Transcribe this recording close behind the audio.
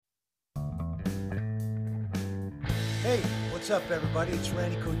Hey, what's up, everybody? It's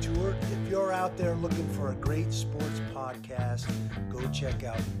Randy Couture. If you're out there looking for a great sports podcast, go check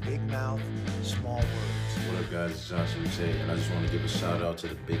out Big Mouth, Small Words. What up, guys? It's Johnson Tate, and I just want to give a shout out to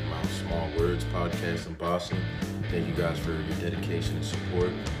the Big Mouth Small Words podcast in Boston. Thank you guys for your dedication and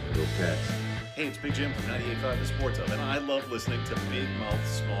support. Go Pats. Hey, it's Big Jim from 98.5 The Sports Hub, and I love listening to Big Mouth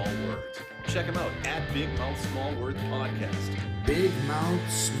Small Words. Check them out at Big Mouth Small Words Podcast. Big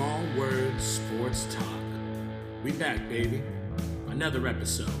Mouth Small Words Sports Talk. We back, baby. Another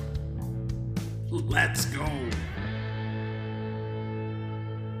episode. Let's go.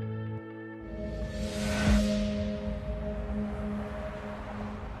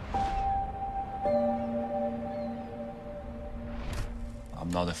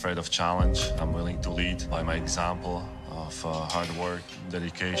 I'm not afraid of challenge. I'm willing to lead by my example of hard work,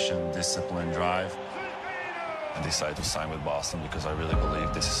 dedication, discipline, drive. I decided to sign with Boston because I really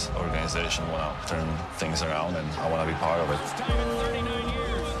believe this organization want to turn things around and I want to be part of it.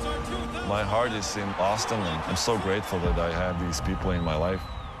 My heart is in Boston and I'm so grateful that I have these people in my life.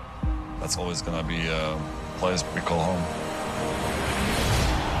 That's always going to be a place we call home.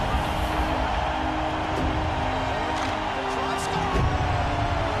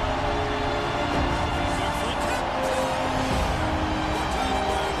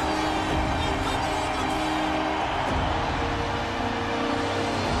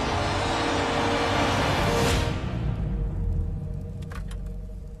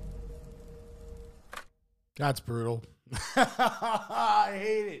 That's brutal. I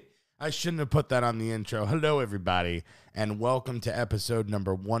hate it. I shouldn't have put that on the intro. Hello, everybody, and welcome to episode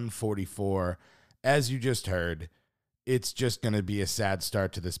number 144. As you just heard, it's just going to be a sad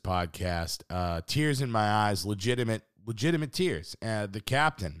start to this podcast. Tears in my eyes, legitimate tears. The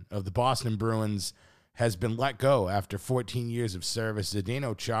captain of the Boston Bruins has been let go after 14 years of service.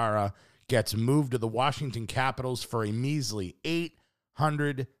 Zdeno Chara gets moved to the Washington Capitals for a measly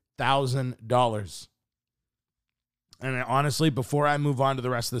 $800,000. And honestly, before I move on to the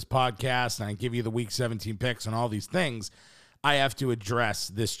rest of this podcast and I give you the Week 17 picks and all these things, I have to address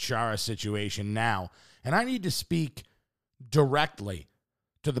this Chara situation now. And I need to speak directly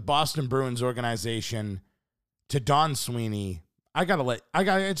to the Boston Bruins organization, to Don Sweeney. I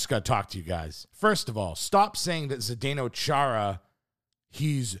just got to talk to you guys. First of all, stop saying that Zdeno Chara,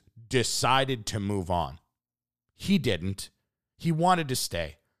 he's decided to move on. He didn't. He wanted to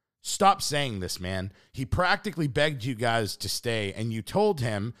stay. Stop saying this, man. He practically begged you guys to stay, and you told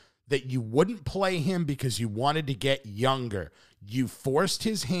him that you wouldn't play him because you wanted to get younger. You forced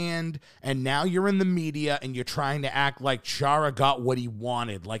his hand, and now you're in the media, and you're trying to act like Chara got what he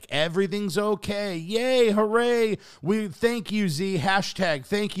wanted. Like everything's okay. Yay, hooray. Thank you, Z. Hashtag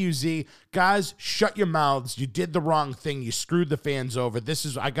thank you, Z. Guys, shut your mouths. You did the wrong thing. You screwed the fans over.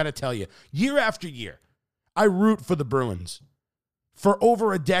 I got to tell you, year after year, I root for the Bruins. For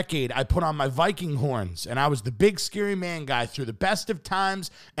over a decade, I put on my Viking horns, and I was the big scary man guy through the best of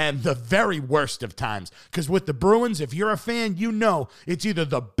times and the very worst of times. Because with the Bruins, if you're a fan, you know it's either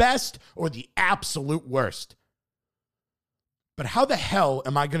the best or the absolute worst. But how the hell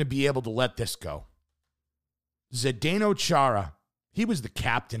am I going to be able to let this go? Zdeno Chara, he was the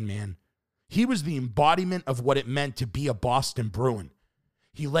captain, man. He was the embodiment of what it meant to be a Boston Bruin.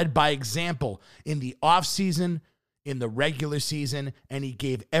 He led by example in the offseason, in the regular season, and he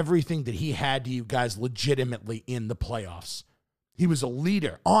gave everything that he had to you guys legitimately in the playoffs. He was a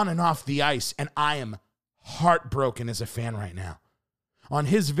leader on and off the ice, and I am heartbroken as a fan right now. On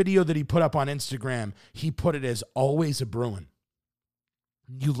his video that he put up on Instagram, he put it as always a Bruin.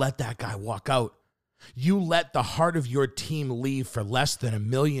 You let that guy walk out. You let the heart of your team leave for less than $1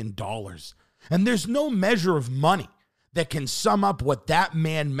 million. And there's no measure of money that can sum up what that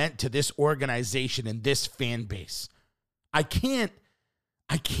man meant to this organization and this fan base. I can't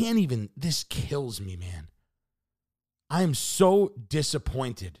even, this kills me, man. I am so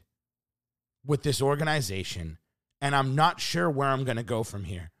disappointed with this organization, and I'm not sure where I'm going to go from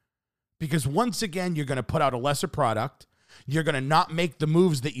here. Because once again, you're going to put out a lesser product. You're going to not make the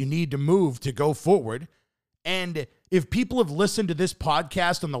moves that you need to move to go forward. And if people have listened to this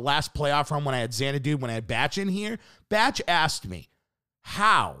podcast on the last playoff run when I had Xanadu, when I had Batch in here, Batch asked me,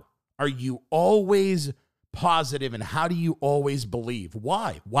 how are you always positive and how do you always believe?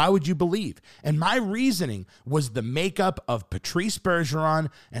 Why? Why would you believe? And my reasoning was the makeup of Patrice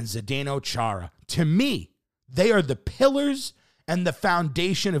Bergeron and Zdeno Chara. To me, they are the pillars and the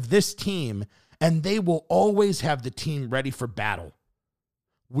foundation of this team, and they will always have the team ready for battle.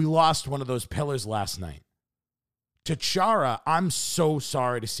 We lost one of those pillars last night. To Chara, I'm so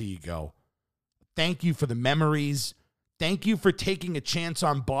sorry to see you go. Thank you for the memories. Thank you for taking a chance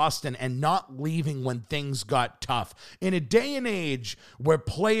on Boston and not leaving when things got tough. In a day and age where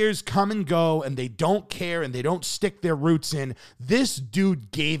players come and go and they don't care and they don't stick their roots in, this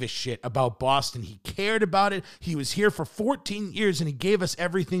dude gave a shit about Boston. He cared about it. He was here for 14 years and he gave us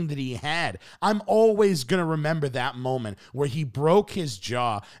everything that he had. I'm always going to remember that moment where he broke his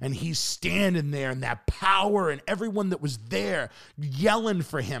jaw and he's standing there and that power and everyone that was there yelling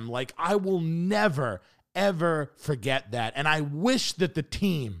for him. Like, I will never, ever forget that. And I wish that the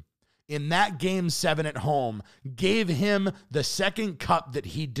team in that Game 7 at home gave him the second cup that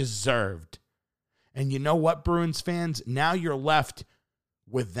he deserved. And you know what, Bruins fans? Now you're left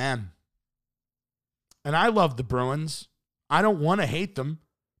with them. And I love the Bruins. I don't want to hate them,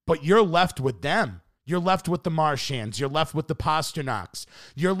 but you're left with them. You're left with the Marchands. You're left with the Pasternaks.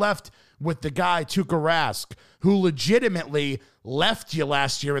 You're left with the guy, Tuukka Rask, who legitimately left you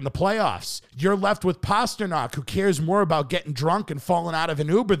last year in the playoffs. You're left with Pasternak, who cares more about getting drunk and falling out of an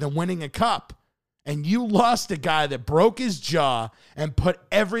Uber than winning a cup. And you lost a guy that broke his jaw and put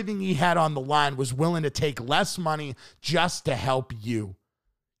everything he had on the line, was willing to take less money just to help you.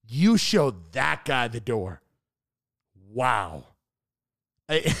 You showed that guy the door. Wow.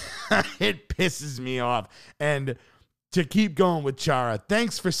 It pisses me off. And to keep going with Chara,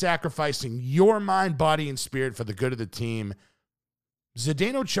 thanks for sacrificing your mind, body, and spirit for the good of the team.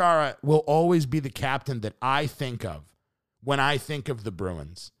 Zdeno Chara will always be the captain that I think of when I think of the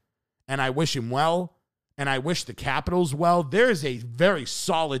Bruins. And I wish him well, and I wish the Capitals well. There's a very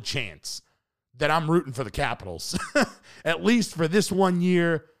solid chance that I'm rooting for the Capitals, at least for this 1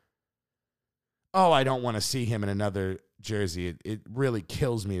 year. Oh, I don't want to see him in another jersey. It really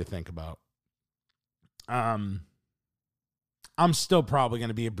kills me to think about. I'm still probably going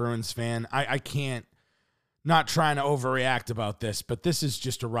to be a Bruins fan. I can't, not trying to overreact about this, but this is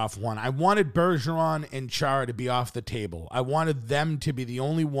just a rough one. I wanted Bergeron and Chara to be off the table. I wanted them to be the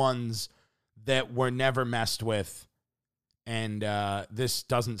only ones that were never messed with, and this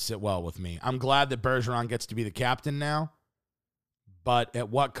doesn't sit well with me. I'm glad that Bergeron gets to be the captain now, but at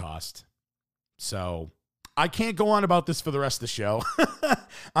what cost? So I can't go on about this for the rest of the show.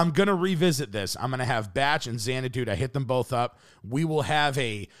 I'm going to revisit this. I'm going to have Batch and Xanadu. I hit them both up. We will have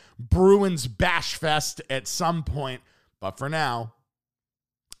a Bruins bash fest at some point. But for now,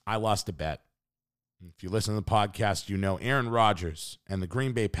 I lost a bet. If you listen to the podcast, you know Aaron Rodgers and the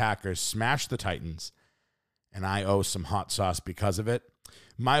Green Bay Packers smashed the Titans, and I owe some hot sauce because of it.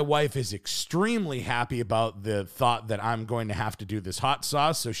 My wife is extremely happy about the thought that I'm going to have to do this hot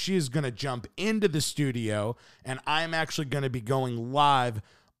sauce, so she is going to jump into the studio, and I'm actually going to be going live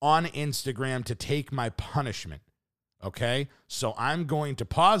on Instagram to take my punishment, okay? So I'm going to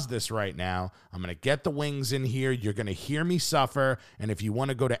pause this right now. I'm going to get the wings in here. You're going to hear me suffer, and if you want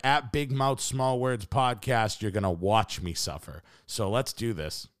to go to @BigMouthSmallWords Podcast, you're going to watch me suffer. So let's do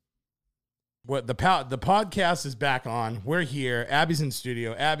this. What the podcast is back on. We're here. Abby's in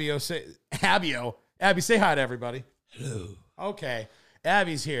studio. Abby, say hi to everybody. Hello. Okay.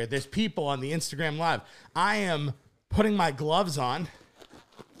 Abby's here. There's people on the Instagram Live. I am putting my gloves on.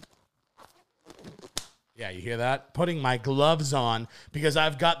 Yeah, you hear that? Putting my gloves on because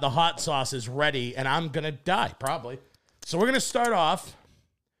I've got the hot sauces ready and I'm going to die probably. So we're going to start off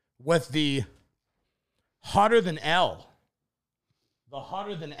with the hotter than L. The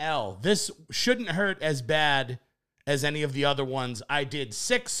hotter than L. This shouldn't hurt as bad as any of the other ones. I did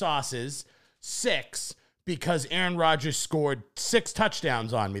 6 sauces, 6, because Aaron Rodgers scored 6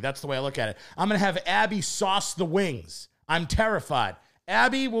 touchdowns on me. That's the way I look at it. I'm going to have Abby sauce the wings. I'm terrified.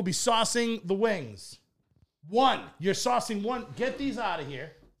 Abby will be saucing the wings. 1. You're saucing 1. Get these out of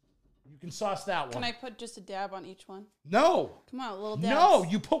here. You can sauce that one. Can I put just a dab on each one? No. Come on, a little dab. No,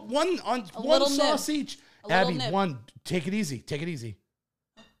 you put one on one sauce each. Abby, nib. 1. Take it easy. Take it easy.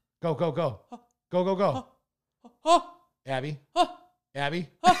 Go, go, go. Go, go, go. Abby. Abby.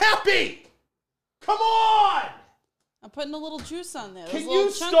 Abby! Come on! I'm putting a little juice on there. Can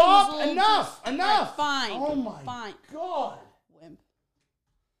you stop? Enough. Enough. Right, fine. Oh, my fine. God. Wimp.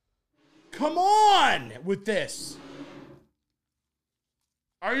 Come on with this.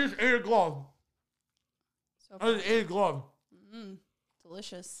 I just ate a glove. I just ate a glove.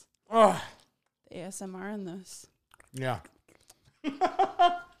 Delicious. Ugh. The ASMR in this. Yeah.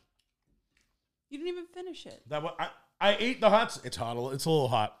 You didn't even finish it. I ate the hot. It's hot. It's a little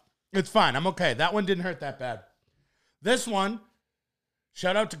hot. It's fine. I'm okay. That one didn't hurt that bad. This one,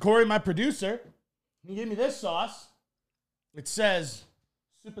 shout out to Corey, my producer. He gave me this sauce. It says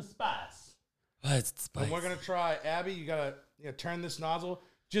super spice. It's spice. And we're gonna try. Abby, you gotta turn this nozzle.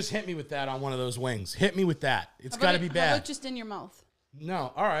 Just hit me with that on one of those wings. Hit me with that. It's gotta be How bad. about just in your mouth?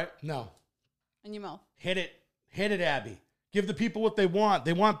 No. All right. No. In your mouth. Hit it. Hit it, Abby. Give the people what they want.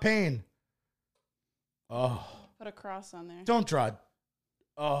 They want pain. Oh. Put a cross on there. Don't draw.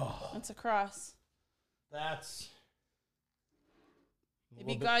 Oh. That's a cross. That's...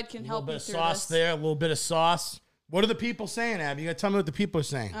 Maybe God can help you through this. A little bit of sauce there. A little bit of sauce. What are the people saying, Abby? You got to tell me what the people are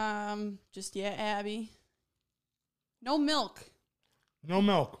saying. Abby. No milk. No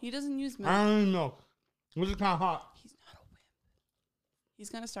milk. He doesn't use milk. I don't need milk. This is kind of hot. He's not a wimp. He's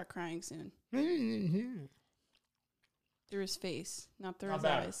going to start crying soon. Through his face, not through his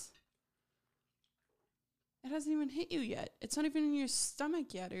eyes. It hasn't even hit you yet. It's not even in your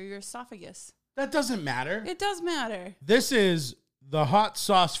stomach yet or your esophagus. That doesn't matter. It does matter. This is the hot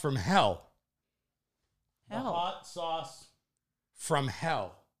sauce from hell. Hell. The hot sauce from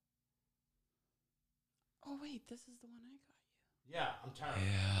hell. Oh, wait. This is the one I got you. Yeah, I'm tired.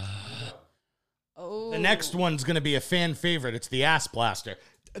 Yeah. Oh. The next one's going to be a fan favorite. It's the ass blaster.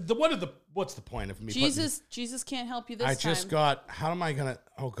 What's the point of me? Jesus can't help you this time. I just got. How am I gonna?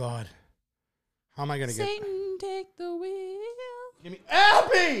 Oh God, how am I gonna Satan, take the wheel. Give me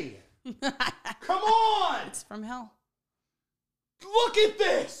Abby. Come on. It's from hell. Look at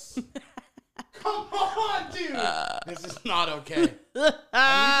this. Come on, dude. This is not okay.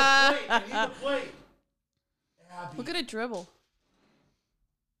 I need the plate. Abby. Look at it dribble.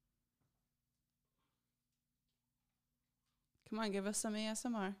 Come on, give us some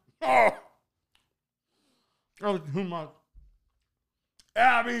ASMR. Oh, too much.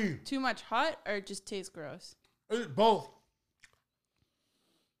 Abby. Too much hot or it just tastes gross? Both.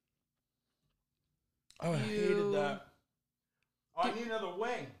 Oh, I hated that. Oh, I need another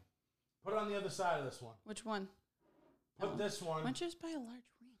wing. Put it on the other side of this one. Which one? Put this one. Why don't you just buy a large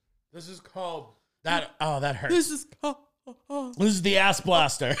wing? This is called that. Oh, that hurts. This is This is the ass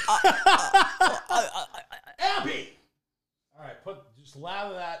blaster. Abby. All right, just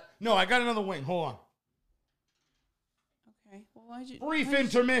lather that. No, I got another wing. Hold on. Okay. Well, why'd you? Brief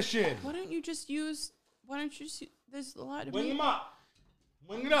intermission. Why don't you just use? There's a lot of Wing them up.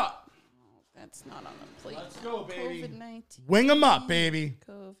 Wing it up. Oh, that's not on the plate. Let's go, baby. COVID-19. Wing them up, baby.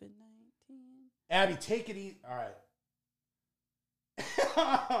 COVID-19. Abby, take it easy. All right.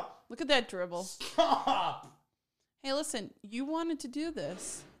 Look at that dribble. Stop. Hey, listen. You wanted to do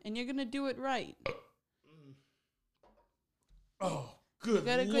this, and you're gonna do it right. Oh, good. You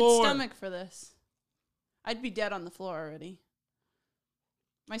got a good Lord. stomach for this. I'd be dead on the floor already.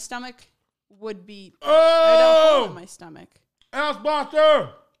 My stomach would be. I don't hold in my stomach. Ass blaster.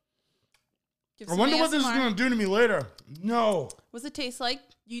 Give I some wonder what this is ASMR. going to do to me later. No. What's it taste like?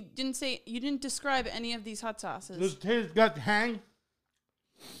 You didn't describe any of these hot sauces. This taste got hang.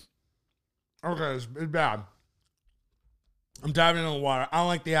 Okay, it's bad. I'm diving in the water. I don't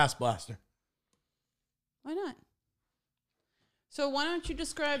like the ass blaster. Why not? So why don't you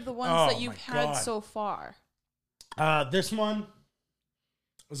describe the ones Oh, that you've my had God. so far? This one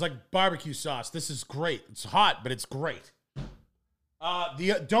was like barbecue sauce. This is great. It's hot, but it's great.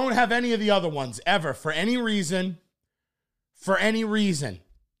 Don't have any of the other ones ever for any reason. For any reason.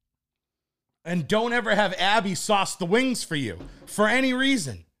 And don't ever have Abby sauce the wings for you for any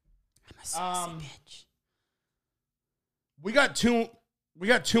reason. I'm a saucy bitch. We got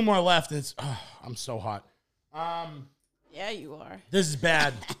two more left. And I'm so hot. Yeah, you are. This is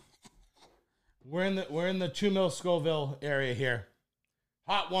bad. We're in the 2 mil Scoville area here.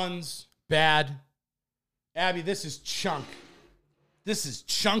 Hot ones, bad. Abby, this is chunk. This is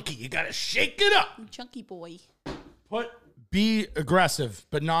chunky. You gotta shake it up. You chunky boy. Be aggressive,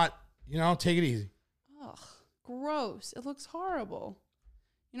 but not, take it easy. Ugh, gross. It looks horrible.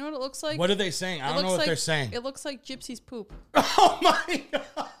 You know what it looks like? What are they saying? I don't know what they're saying. It looks like Gypsy's poop. Oh my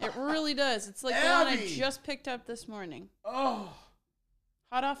God. It really does. It's like the one I just picked up this morning. Oh.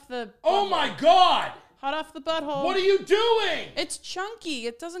 Hot off the... Oh my God. Hot off the butthole. What are you doing? It's chunky.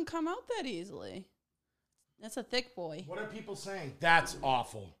 It doesn't come out that easily. That's a thick boy. What are people saying? That's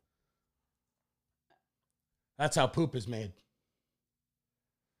awful. That's how poop is made.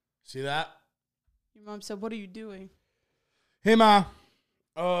 See that? Your mom said, what are you doing? Hey, Ma.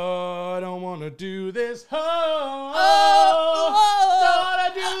 Oh, I don't want to do this. Oh, don't I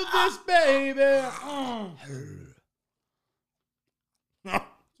do this, baby?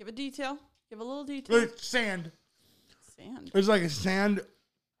 Give a detail. Give a little detail. It's sand. Sand. It's like a sand.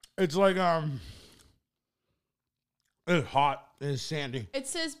 It's like, it's hot. It's sandy. It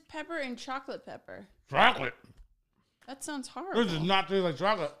says pepper and chocolate pepper. Chocolate. That sounds horrible. This does not taste like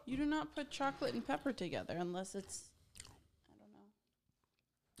chocolate. You do not put chocolate and pepper together unless it's, I don't know.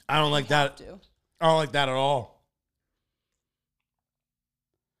 I don't like that. You have to. I don't like that at all.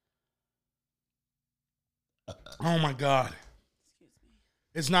 Oh my God. Excuse me.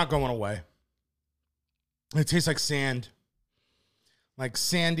 It's not going away. It tastes like sand. Like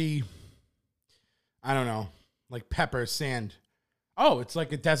sandy, I don't know, like pepper, sand. Oh, it's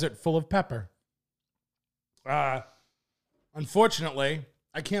like a desert full of pepper. Unfortunately,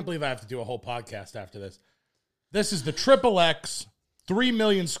 I can't believe I have to do a whole podcast after this. This is the Triple X 3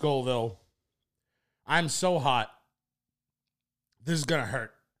 million Scoville. I'm so hot. This is going to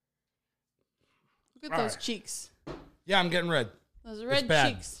hurt. Look at those cheeks. Yeah, I'm getting red. Those red it's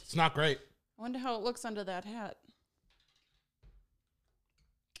bad. cheeks. It's not great. I wonder how it looks under that hat.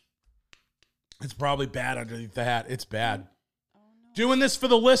 It's probably bad underneath the hat. It's bad. Oh, no. Doing this for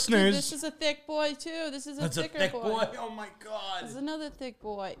the listeners. Dude, this is a thick boy, too. This is That's thicker a thick boy. boy. Oh, my God. This is another thick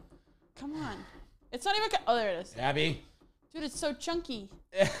boy. Come on. It's not even... Oh, there it is. Abby. Dude, it's so chunky.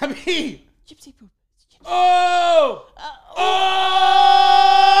 Abby. Gypsy poop. It's gypsy. Oh!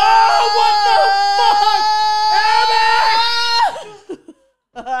 What the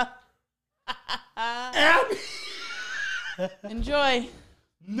fuck? Abby! Abby! Enjoy.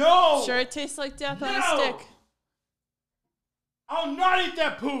 No! Sure, it tastes like death on a No! stick. I'll not eat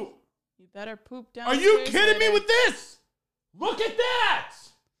that poop. You better poop down. Are you kidding me with this? Look at that!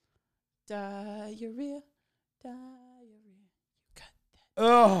 Diarrhea. Diarrhea. You got that.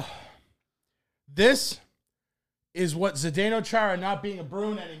 Oh. This is what Zdeno Chara not being a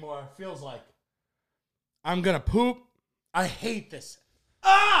Bruin anymore feels like. I'm going to poop. I hate this.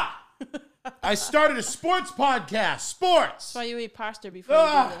 Ah! I started a sports podcast. Sports. That's why you eat pasta before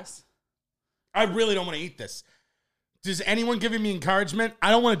you do this. I really don't want to eat this. Does anyone giving me encouragement? I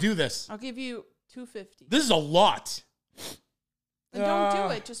don't want to do this. I'll give you $2.50. This is a lot. Then don't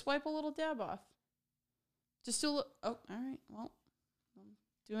do it. Just wipe a little dab off. Just do a little. Oh, all right. Well, I'm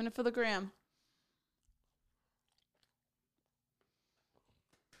doing it for the gram.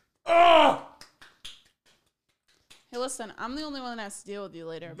 Oh! Hey, listen, I'm the only one that has to deal with you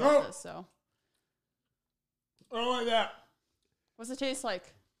later about this, so. I don't like that. What's it taste like?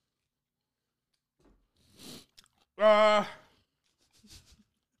 I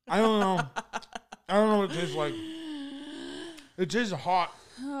don't know. I don't know what it tastes like. It tastes hot.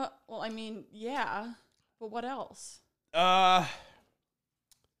 Well, I mean, yeah, but what else?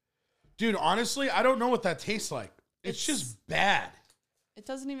 Dude, honestly, I don't know what that tastes like. It's just bad. It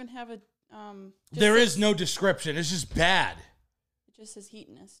doesn't even have a. There is no description. It's just bad. It just says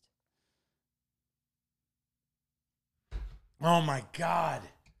heatonist. Oh my God.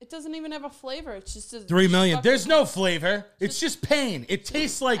 It doesn't even have a flavor. It's just a 3 million. fucking- There's no flavor. It's just pain. It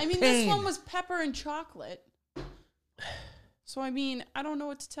tastes like I mean, pain. this one was pepper and chocolate. So I mean, I don't know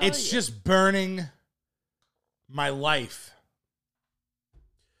what to tell It's you. just burning my life.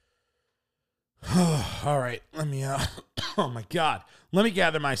 All right. Let me, oh my God. Let me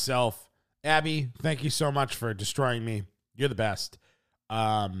gather myself. Abby, thank you so much for destroying me. You're the best.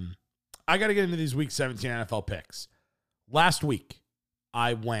 I got to get into these week 17 NFL picks. Last week,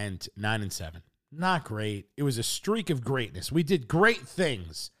 I went 9-7. Not great. It was a streak of greatness. We did great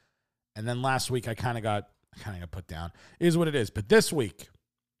things. And then last week, I kind of got put down. It is what it is. But this week,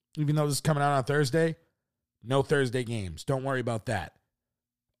 even though this is coming out on Thursday, no Thursday games. Don't worry about that.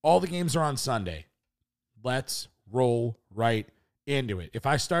 All the games are on Sunday. Let's roll right into it. If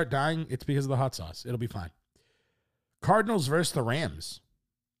I start dying, it's because of the hot sauce. It'll be fine. Cardinals versus the Rams.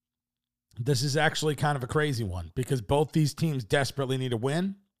 This is actually kind of a crazy one because both these teams desperately need a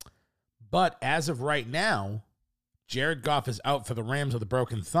win. But as of right now, Jared Goff is out for the Rams with a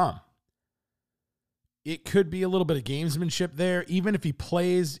broken thumb. It could be a little bit of gamesmanship there. Even if he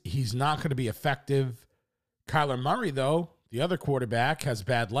plays, he's not going to be effective. Kyler Murray, though, the other quarterback, has a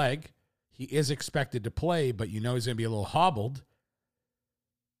bad leg. He is expected to play, but you know he's going to be a little hobbled.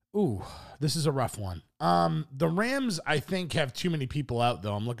 Ooh, this is a rough one. The Rams, I think, have too many people out,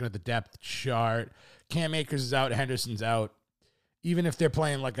 though. I'm looking at the depth chart. Cam Akers is out. Henderson's out. Even if they're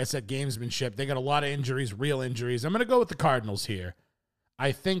playing, like I said, gamesmanship, they got a lot of injuries, real injuries. I'm going to go with the Cardinals here.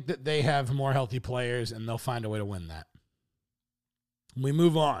 I think that they have more healthy players, and they'll find a way to win that. We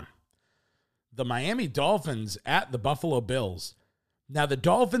move on. The Miami Dolphins at the Buffalo Bills. Now, the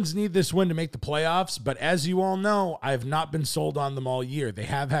Dolphins need this win to make the playoffs, but as you all know, I have not been sold on them all year. They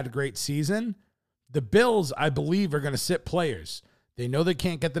have had a great season. The Bills, I believe, are going to sit players. They know they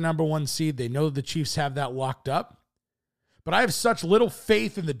can't get the number one seed. They know the Chiefs have that locked up. But I have such little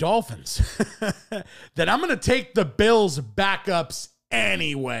faith in the Dolphins that I'm going to take the Bills' backups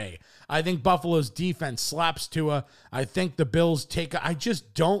anyway. I think Buffalo's defense slaps Tua. I think the Bills I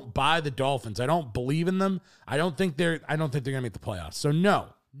just don't buy the Dolphins. I don't believe in them. I don't think they're going to make the playoffs. So no.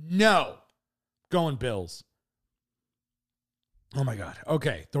 Going Bills. Oh my God.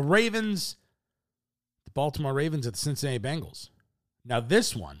 Okay. The Ravens, the Baltimore Ravens at the Cincinnati Bengals. Now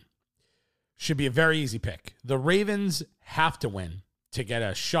this one should be a very easy pick. The Ravens have to win to get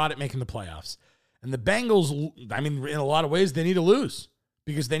a shot at making the playoffs. And the Bengals, I mean, in a lot of ways, they need to lose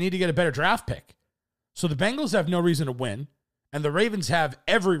because they need to get a better draft pick. So the Bengals have no reason to win, and the Ravens have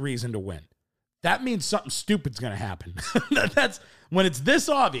every reason to win. That means something stupid's going to happen. That's when it's this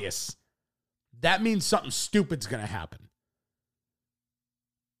obvious. That means something stupid's going to happen.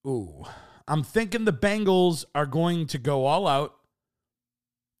 Ooh, I'm thinking the Bengals are going to go all out.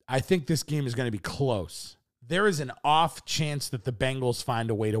 I think this game is going to be close. There is an off chance that the Bengals find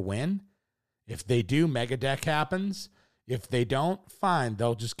a way to win. If they do, mega deck happens. If they don't, fine.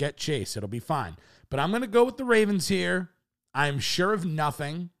 They'll just get chased. It'll be fine. But I'm going to go with the Ravens here. I'm sure of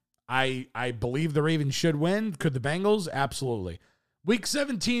nothing. I believe the Ravens should win. Could the Bengals? Absolutely. Week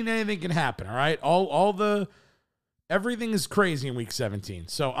 17, anything can happen, all right? Everything is crazy in week 17.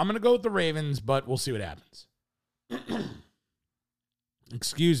 So I'm going to go with the Ravens, but we'll see what happens.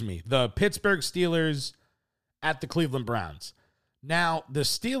 Excuse me. The Pittsburgh Steelers at the Cleveland Browns. Now, the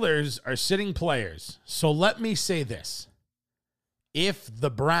Steelers are sitting players. So let me say this. If the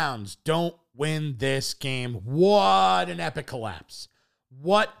Browns don't win this game, what an epic collapse.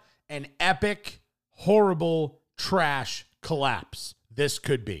 What an epic, horrible, trash collapse this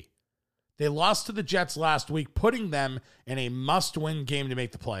could be. They lost to the Jets last week, putting them in a must-win game to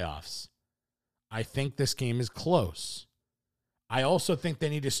make the playoffs. I think this game is close. I also think they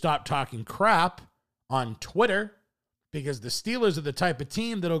need to stop talking crap on Twitter because the Steelers are the type of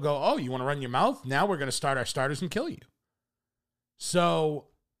team that'll go, oh, you want to run your mouth? Now we're going to start our starters and kill you. So,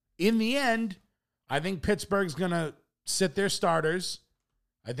 in the end, I think Pittsburgh's going to sit their starters.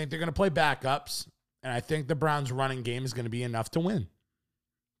 I think they're going to play backups. And I think the Browns' running game is going to be enough to win.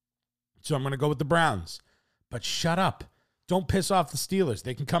 So I'm going to go with the Browns. But shut up. Don't piss off the Steelers.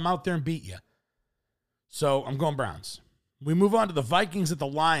 They can come out there and beat you. So I'm going Browns. We move on to the Vikings at the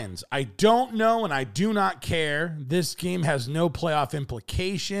Lions. I don't know and I do not care. This game has no playoff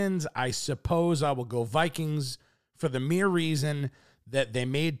implications. I suppose I will go Vikings for the mere reason that they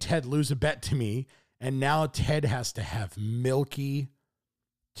made Ted lose a bet to me. And now Ted has to have milky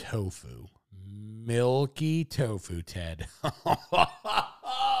tofu. Milky tofu, Ted.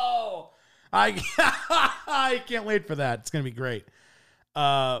 I can't wait for that. It's going to be great.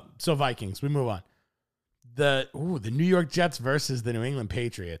 So Vikings, we move on. The New York Jets versus the New England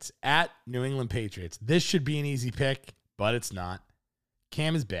Patriots at New England Patriots. This should be an easy pick, but it's not.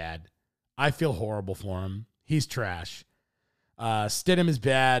 Cam is bad. I feel horrible for him. He's trash. Stidham is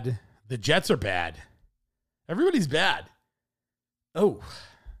bad. The Jets are bad. Everybody's bad. Oh,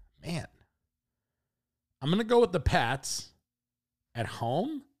 man. I'm going to go with the Pats at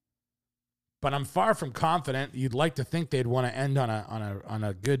home, but I'm far from confident. You'd like to think they'd want to end on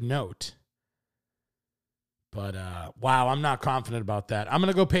a good note. But, wow, I'm not confident about that. I'm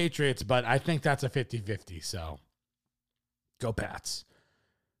going to go Patriots, but I think that's a 50-50, so go Pats.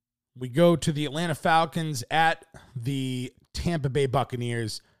 We go to the Atlanta Falcons at the Tampa Bay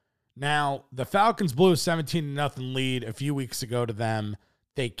Buccaneers. Now, the Falcons blew a 17-0 lead a few weeks ago to them.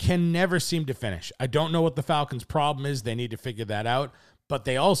 They can never seem to finish. I don't know what the Falcons' problem is. They need to figure that out. But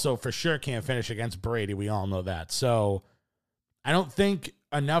they also for sure can't finish against Brady. We all know that. So I don't think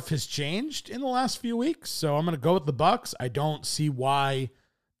enough has changed in the last few weeks. So I'm going to go with the Bucs. I don't see why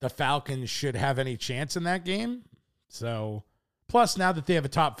the Falcons should have any chance in that game. So plus now that they have a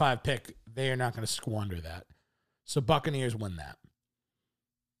top 5 pick, they are not going to squander that. So Buccaneers win that.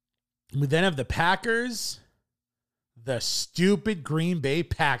 We then have the Packers. The stupid Green Bay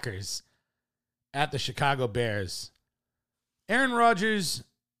Packers at the Chicago Bears. Aaron Rodgers,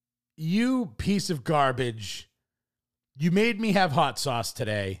 you piece of garbage. You made me have hot sauce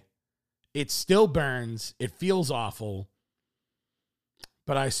today. It still burns. It feels awful.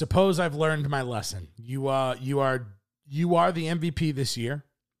 But I suppose I've learned my lesson. You are the MVP this year.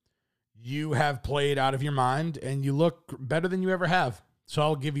 You have played out of your mind, and you look better than you ever have. So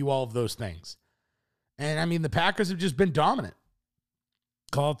I'll give you all of those things. And, I mean, the Packers have just been dominant.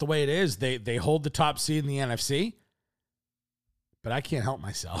 Call it the way it is. They hold the top seed in the NFC. But I can't help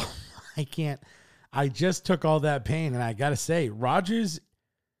myself. I can't. I just took all that pain, and I got to say, Rodgers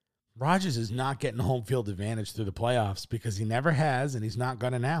is not getting home field advantage through the playoffs because he never has, and he's not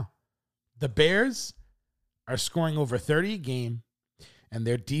going to now. The Bears are scoring over 30 a game, and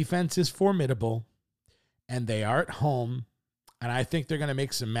their defense is formidable, and they are at home, and I think they're going to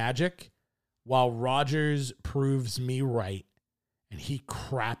make some magic. While Rodgers proves me right, and he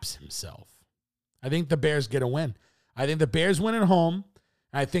craps himself. I think the Bears get a win. I think the Bears win at home,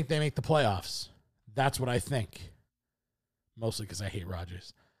 and I think they make the playoffs. That's what I think. Mostly because I hate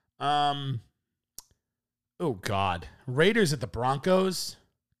Rodgers. Oh, God. Raiders at the Broncos?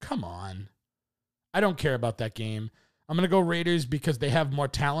 Come on. I don't care about that game. I'm going to go Raiders because they have more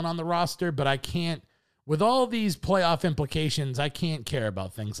talent on the roster, but I can't, with all these playoff implications, I can't care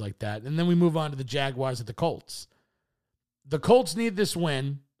about things like that. And then we move on to the Jaguars at the Colts. The Colts need this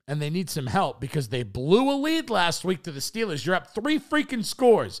win, and they need some help because they blew a lead last week to the Steelers. You're up 3 freaking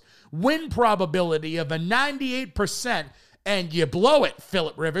scores. Win probability of a 98%, and you blow it,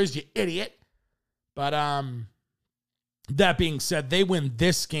 Phillip Rivers, you idiot. But that being said, they win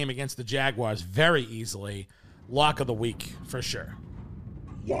this game against the Jaguars very easily. Lock of the week, for sure.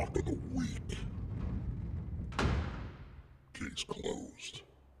 Lock of the week. Case closed.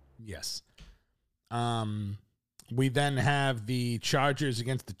 Yes. We then have the Chargers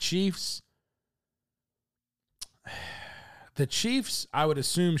against the Chiefs. The Chiefs, I would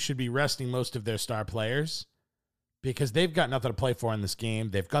assume, should be resting most of their star players because they've got nothing to play for in this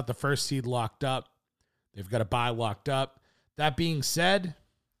game. They've got the first seed locked up. They've got a bye locked up. That being said,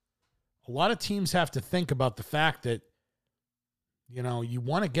 a lot of teams have to think about the fact that, you know, you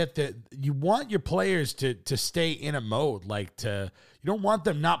want your players to stay in a mode, you don't want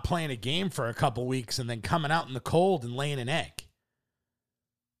them not playing a game for a couple weeks and then coming out in the cold and laying an egg.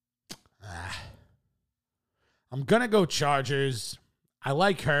 I'm going to go Chargers. I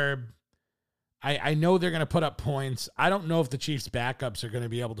like Herb. I know they're going to put up points. I don't know if the Chiefs' backups are going to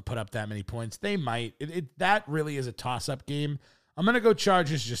be able to put up that many points. They might. That really is a toss-up game. I'm going to go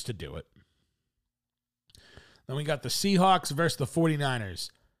Chargers just to do it. Then we got the Seahawks versus the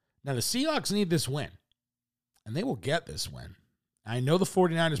 49ers. Now, the Seahawks need this win, and they will get this win. I know the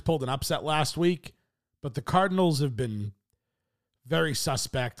 49ers pulled an upset last week, but the Cardinals have been very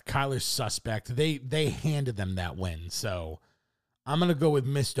suspect. Kyler's suspect. They handed them that win, so I'm going to go with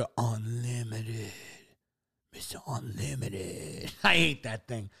Mr. Unlimited. Mr. Unlimited. I hate that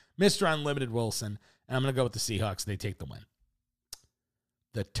thing. Mr. Unlimited Wilson, and I'm going to go with the Seahawks. They take the win.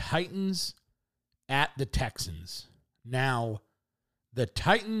 The Titans at the Texans. Now, the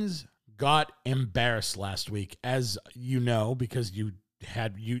Titans got embarrassed last week, as you know, because you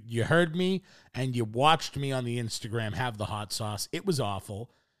heard me and you watched me on the Instagram have the hot sauce. It was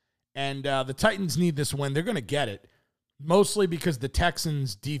awful. And the Titans need this win. They're going to get it, mostly because the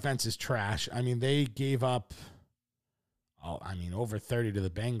Texans' defense is trash. I mean, they gave up, over 30 to the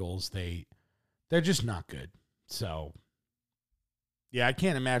Bengals. They're just not good. So, yeah, I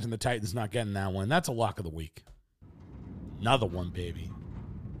can't imagine the Titans not getting that one. That's a lock of the week. Another one, baby.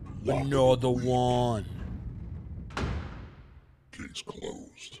 Another one. Case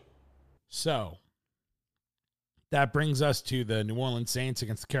closed. So, that brings us to the New Orleans Saints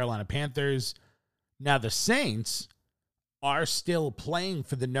against the Carolina Panthers. Now, the Saints are still playing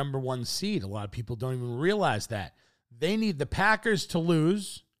for the number 1 seed. A lot of people don't even realize that. They need the Packers to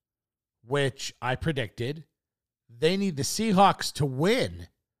lose, which I predicted. They need the Seahawks to win,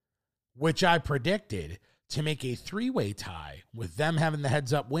 which I predicted, to make a 3-way tie. With them having the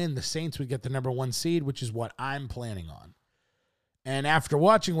heads-up win, the Saints would get the number 1 seed, which is what I'm planning on. And after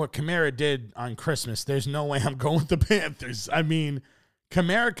watching what Chara did on Christmas, there's no way I'm going with the Panthers. I mean,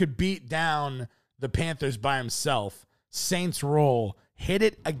 Chara could beat down the Panthers by himself. Saints roll. Hit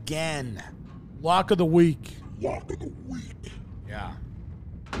it again. Lock of the week. Lock of the week. Yeah.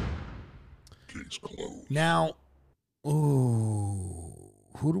 Case closed. Now, who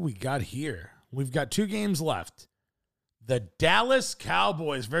do we got here? We've got 2 games left. The Dallas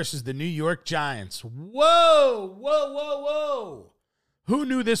Cowboys versus the New York Giants. Whoa, whoa, whoa, whoa. Who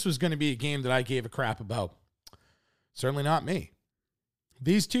knew this was going to be a game that I gave a crap about? Certainly not me.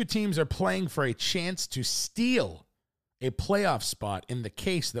 These 2 teams are playing for a chance to steal a playoff spot in the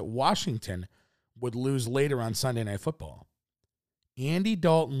case that Washington would lose later on Sunday Night Football. Andy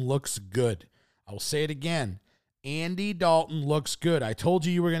Dalton looks good. I will say it again. Andy Dalton looks good. I told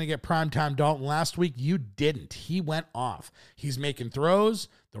you were going to get primetime Dalton last week. You didn't. He went off. He's making throws.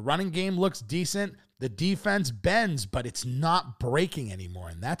 The running game looks decent. The defense bends, but it's not breaking anymore,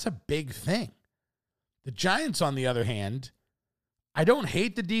 and that's a big thing. The Giants, on the other hand, I don't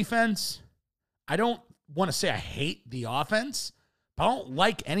hate the defense. I don't want to say I hate the offense, but I don't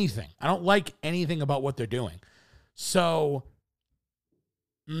like anything. I don't like anything about what they're doing. So,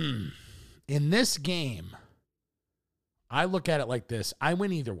 in this game, I look at it like this. I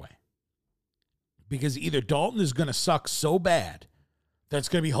win either way. Because either Dalton is going to suck so bad that it's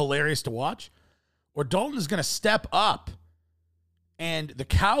going to be hilarious to watch, or Dalton is going to step up and the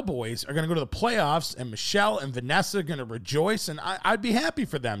Cowboys are going to go to the playoffs and Michelle and Vanessa are going to rejoice, and I'd be happy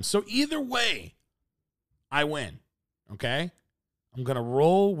for them. So either way, I win. Okay? I'm going to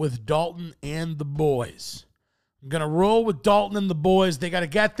roll with Dalton and the boys. I'm going to roll with Dalton and the boys. They got to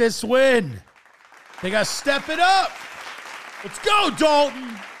get this win. They got to step it up. Let's go,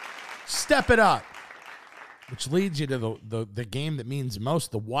 Dalton. Step it up. Which leads you to the game that means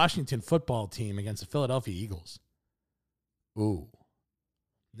most, the Washington football team against the Philadelphia Eagles. Ooh.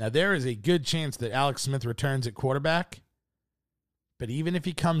 Now, there is a good chance that Alex Smith returns at quarterback. But even if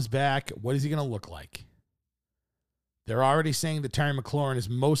he comes back, what is he going to look like? They're already saying that Terry McLaurin is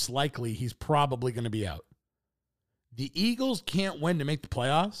most likely he's probably going to be out. The Eagles can't win to make the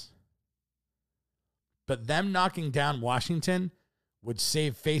playoffs. But them knocking down Washington would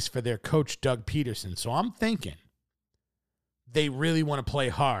save face for their coach, Doug Peterson. So I'm thinking they really want to play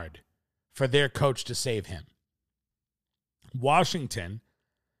hard for their coach to save him. Washington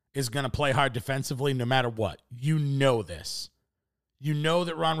is going to play hard defensively no matter what. You know this. You know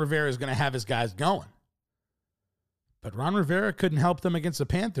that Ron Rivera is going to have his guys going. But Ron Rivera couldn't help them against the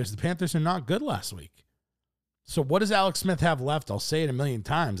Panthers. The Panthers are not good last week. So what does Alex Smith have left? I'll say it a million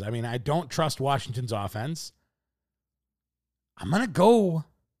times. I mean, I don't trust Washington's offense. I'm going to go.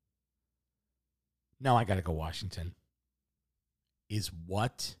 No, I got to go Washington. Is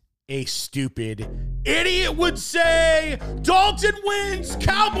what a stupid idiot would say. Dalton wins.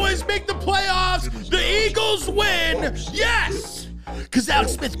 Cowboys make the playoffs. The Eagles win. Yes. Because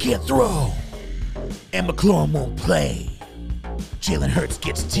Alex Smith can't throw. And McLaurin won't play. Jalen Hurts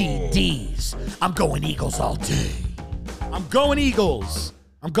gets TDs. I'm going Eagles all day. I'm going Eagles.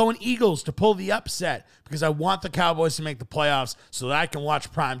 I'm going Eagles to pull the upset because I want the Cowboys to make the playoffs so that I can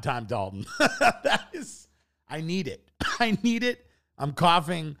watch primetime Dalton. I need it. I need it. I'm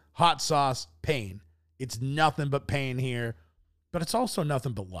coughing, hot sauce, pain. It's nothing but pain here, but it's also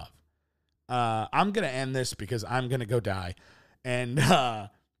nothing but love. I'm going to end this because I'm going to go die. And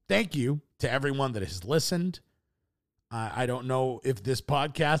thank you to everyone that has listened. I don't know if this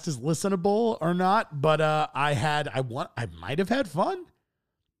podcast is listenable or not, but I might have had fun.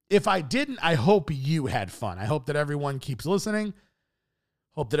 If I didn't, I hope you had fun. I hope that everyone keeps listening.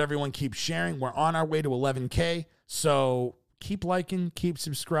 Hope that everyone keeps sharing. We're on our way to 11K. So keep liking, keep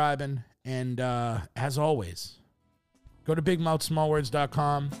subscribing. And as always, go to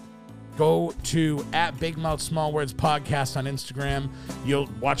bigmouthsmallwords.com. Go to @BigMouthSmallWords Podcast on Instagram. You'll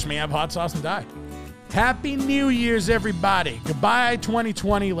watch me have hot sauce and die. Happy New Year's, everybody. Goodbye,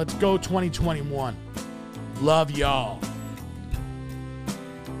 2020. Let's go 2021. Love y'all.